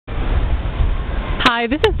Hi,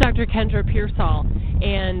 this is Dr. Kendra Pearsall,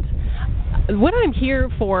 and what I'm here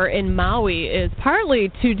for in Maui is partly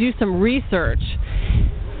to do some research.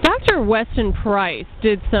 Dr. Weston Price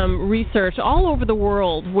did some research all over the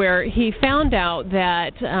world where he found out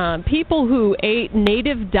that people who ate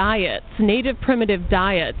native diets, native primitive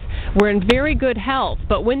diets, were in very good health.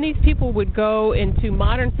 But when these people would go into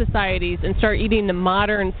modern societies and start eating the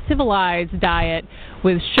modern civilized diet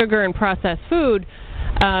with sugar and processed food,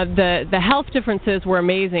 the health differences were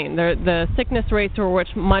amazing. The sickness rates were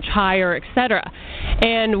much higher, etc.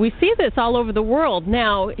 And we see this all over the world.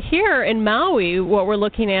 Now, here in Maui, what we're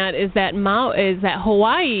looking at is that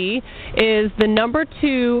Hawaii is the number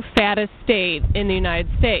 2 fattest state in the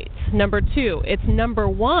United States. Number 2. It's number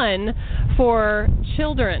 1 for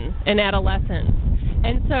children and adolescents.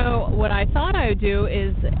 And so what I thought I would do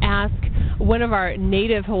is ask one of our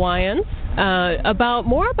native Hawaiians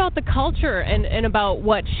more about the culture and about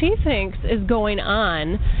what she thinks is going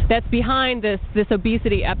on that's behind this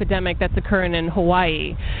obesity epidemic that's occurring in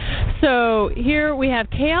Hawaii. So here we have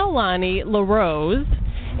Keaulani LaRose.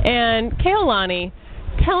 And Keaulani,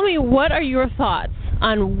 tell me, what are your thoughts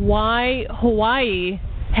on why Hawaii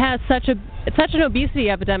has such an obesity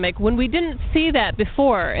epidemic when we didn't see that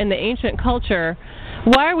before in the ancient culture?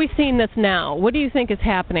 Why are we seeing this now? What do you think is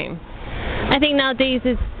happening? I think nowadays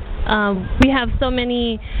we have so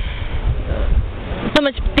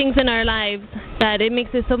much things in our lives that it makes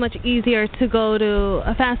it so much easier to go to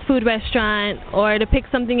a fast food restaurant or to pick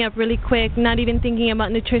something up really quick, not even thinking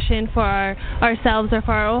about nutrition for ourselves or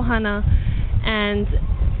for our ohana. And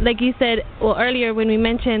like you said earlier when we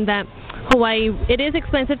mentioned that Hawaii, it is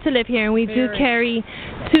expensive to live here, and we do carry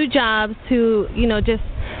 2 jobs to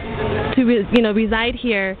reside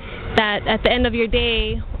here, that at the end of your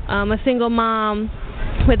day, a single mom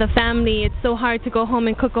with a family, it's so hard to go home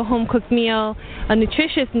and cook a home-cooked meal, a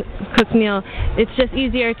nutritious cooked meal. It's just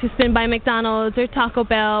easier to spin by McDonald's or Taco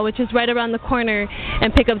Bell, which is right around the corner,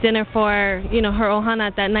 and pick up dinner for her ohana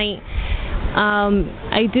at that night.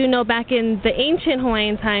 I do know back in the ancient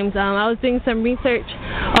Hawaiian times, I was doing some research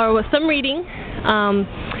or some reading,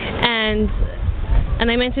 and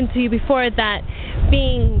I mentioned to you before that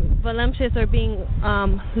being voluptuous or being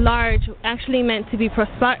large actually meant to be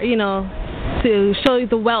to show you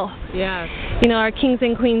the wealth. Yes. Our kings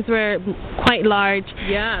and queens were quite large.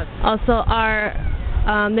 Yes. Also,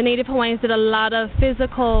 the Native Hawaiians did a lot of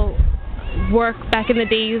physical work back in the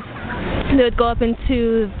days. They would go up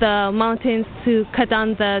into the mountains to cut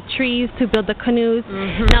down the trees to build the canoes.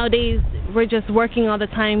 Mm-hmm. Nowadays, we're just working all the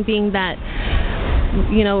time, being that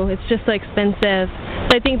it's just so expensive.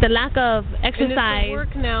 So I think the lack of exercise.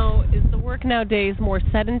 Is the work nowadays more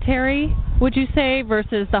sedentary, would you say,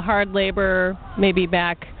 versus the hard labor maybe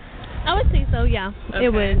back? I would say so, yeah. Okay. It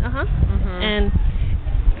would. Mm-hmm. And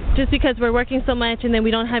just because we're working so much and then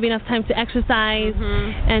we don't have enough time to exercise,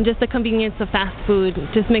 and just the convenience of fast food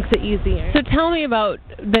just makes it easier. So tell me about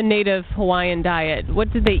the native Hawaiian diet.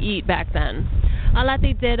 What did they eat back then?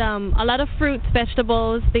 They did a lot of fruits,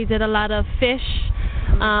 vegetables. They did a lot of fish.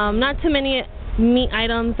 Not too many meat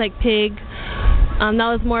items like pig. That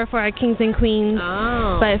was more for our kings and queens.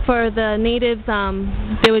 Oh. But for the natives,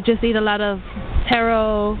 they would just eat a lot of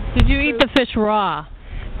taro. Did you eat the fish raw?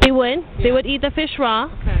 They would. Yeah. They would eat the fish raw.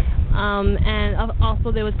 Okay. And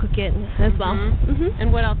also they would cook it as well. Mm-hmm.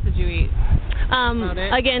 And what else did you eat?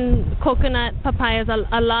 Again, coconut, papayas,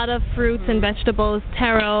 a lot of fruits and vegetables,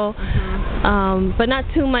 taro, but not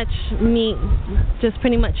too much meat, just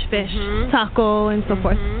pretty much fish, taco, and so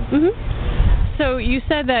forth. So you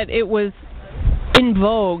said that it was in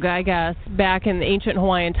vogue, I guess, back in the ancient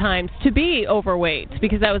Hawaiian times to be overweight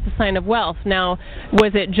because that was a sign of wealth. Now,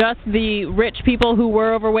 was it just the rich people who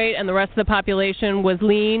were overweight and the rest of the population was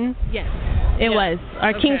lean? Yes. It was.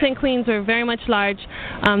 Our kings and queens were very much large.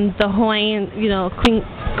 The Hawaiian,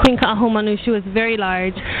 Queen Ka'ahumanu, she was very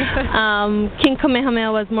large. King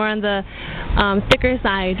Kamehameha was more on the thicker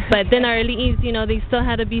side. But then our elites, they still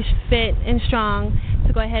had to be fit and strong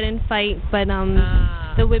to go ahead and fight. But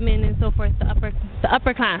the women and so forth, the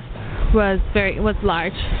upper class was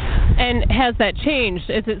large. And has that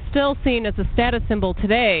changed? Is it still seen as a status symbol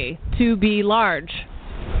today to be large?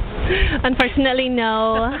 Unfortunately,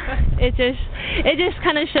 no. It just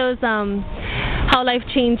kind of shows how life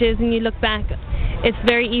changes, and you look back. It's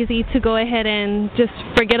very easy to go ahead and just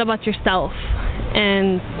forget about yourself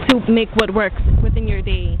and to make what works within your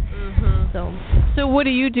day. So what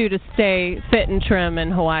do you do to stay fit and trim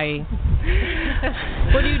in Hawaii?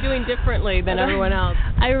 What are you doing differently than everyone else?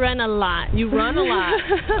 I run a lot. You run a lot.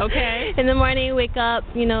 Okay. In the morning, wake up,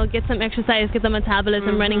 get some exercise, get the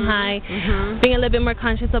metabolism running high, being a little bit more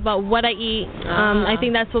conscious about what I eat. I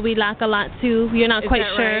think that's what we lack a lot too. You're not quite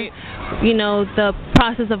sure, right? The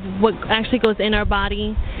process of what actually goes in our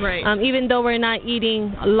body. Right. Even though we're not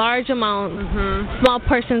eating large amounts, small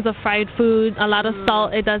portions of fried food, a lot of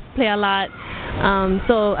salt, it does play a lot.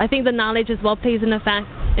 So I think the knowledge as well plays in effect.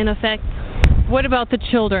 What about the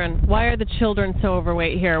children? Why are the children so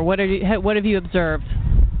overweight here? What have you observed?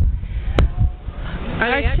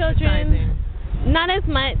 Our children, not as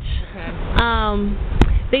much. Okay.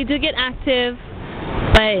 They do get active,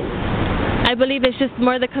 but I believe it's just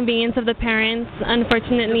more the convenience of the parents.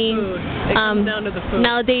 Unfortunately, it comes down to the food.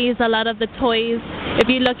 Nowadays a lot of the toys. If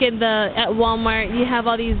you look at Walmart, you have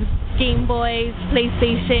all these Game Boys,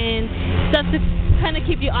 PlayStation, stuff to kind of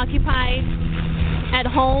keep you occupied at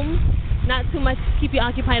home. Not too much to keep you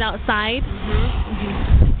occupied outside.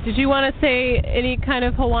 Did you want to say any kind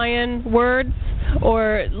of Hawaiian words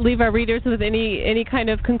or leave our readers with any kind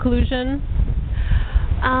of conclusion?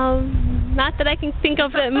 Not that I can think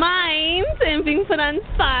of it mind and being put on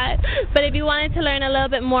spot, but if you wanted to learn a little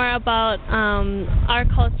bit more about our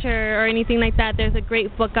culture or anything like that, there's a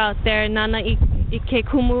great book out there, Nana Ike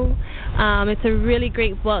Kumu. It's a really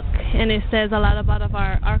great book, and it says a lot about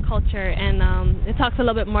our culture, and it talks a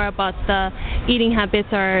little bit more about the eating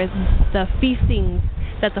habits or the feasting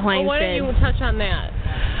that the Hawaiians did. Why don't you touch on that?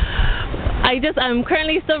 I'm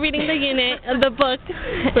currently still reading the unit of the book,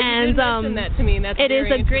 but and you did mention that to me, and that's it is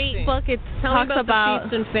very a great book. It talks about the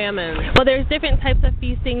feast and famine. Well, there's different types of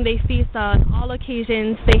feasting. They feast on all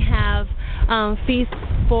occasions. They have feasts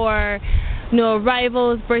for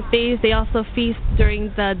arrivals, birthdays. They also feast during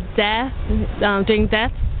death.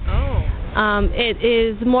 Oh.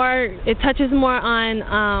 It touches more on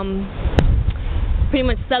pretty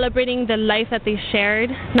much celebrating the life that they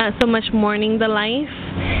shared, not so much mourning the life.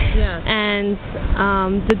 Yeah. And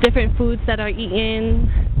the different foods that are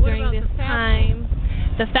eaten during this time.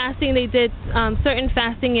 The fasting, they did certain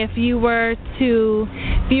fasting. If you were ill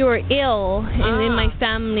in my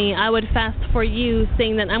family, I would fast for you,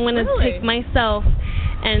 saying that I'm going to take myself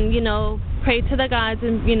and pray to the gods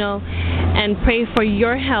and pray for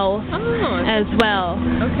your health as well.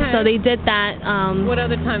 Okay. So they did that. What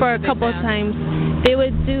other times? For a couple of times, they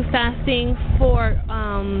would do fasting for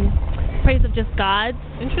praise of just God.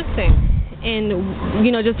 Interesting. And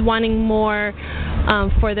just wanting more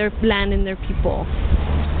for their land and their people.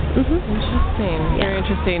 Interesting. Very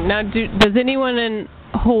interesting. Now, does anyone in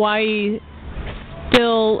Hawaii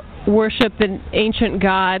still worship the ancient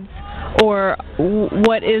gods, or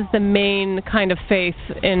what is the main kind of faith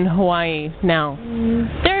in Hawaii now?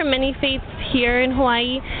 There are many faiths here in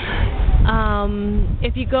Hawaii.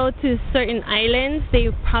 If you go to certain islands,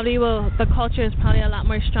 the culture is probably a lot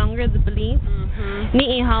more stronger, the belief.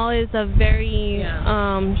 Ni'ihau is a very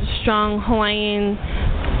strong Hawaiian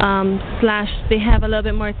 / they have a little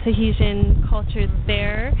bit more Tahitian culture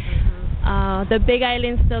there. The Big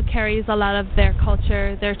Island still carries a lot of their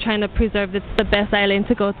culture. They're trying to preserve. It's the best island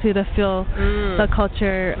to go to feel the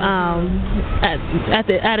culture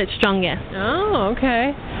at its strongest. Oh,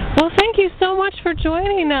 okay. Well, thank you so much for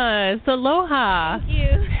joining us. Aloha. Thank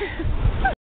you.